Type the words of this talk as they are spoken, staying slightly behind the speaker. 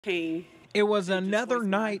It was another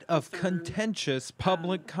night of contentious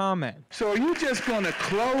public comment. So are you just going to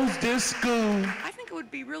close this school? I think it would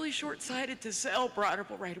be really short-sighted to sell Broad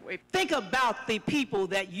Ripple right away. Think about the people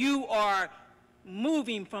that you are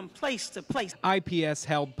moving from place to place. IPS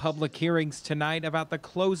held public hearings tonight about the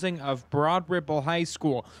closing of Broad Ripple High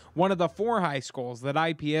School, one of the 4 high schools that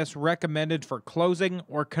IPS recommended for closing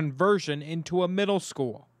or conversion into a middle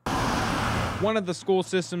school. One of the school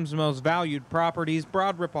system's most valued properties,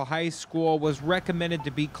 Broad Ripple High School, was recommended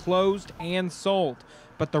to be closed and sold,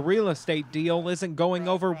 but the real estate deal isn't going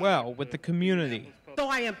over well with the community. So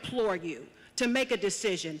I implore you to make a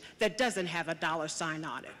decision that doesn't have a dollar sign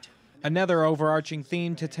on it. Another overarching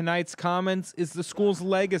theme to tonight's comments is the school's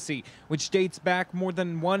legacy, which dates back more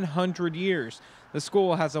than 100 years. The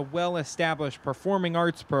school has a well-established performing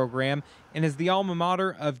arts program and is the alma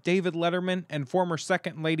mater of David Letterman and former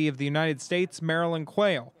Second Lady of the United States, Marilyn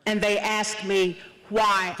Quayle. And they asked me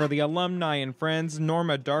why. For the alumni and friends,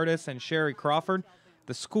 Norma Dardis and Sherry Crawford,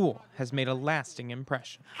 the school has made a lasting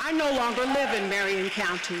impression. I no longer live in Marion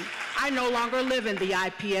County. I no longer live in the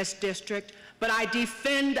IPS district, but I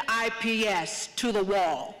defend IPS to the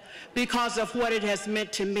wall because of what it has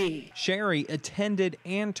meant to me. Sherry attended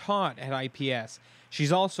and taught at IPS.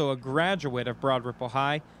 She's also a graduate of Broad Ripple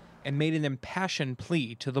High and made an impassioned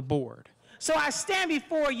plea to the board. So I stand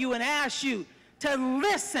before you and ask you to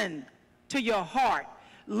listen to your heart.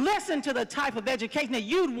 Listen to the type of education that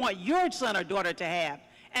you'd want your son or daughter to have,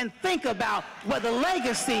 and think about what the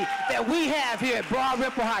legacy that we have here at Broad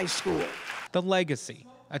Ripple High School. The legacy,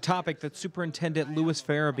 a topic that Superintendent Louis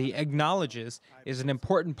Farabee acknowledges is an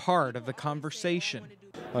important part of the conversation.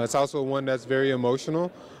 It's also one that's very emotional,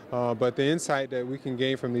 but the insight that we can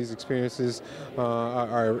gain from these experiences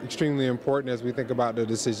are extremely important as we think about the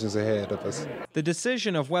decisions ahead of us. The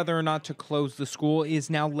decision of whether or not to close the school is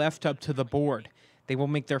now left up to the board. They will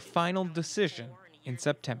make their final decision in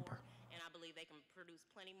September. And I believe they can produce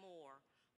plenty more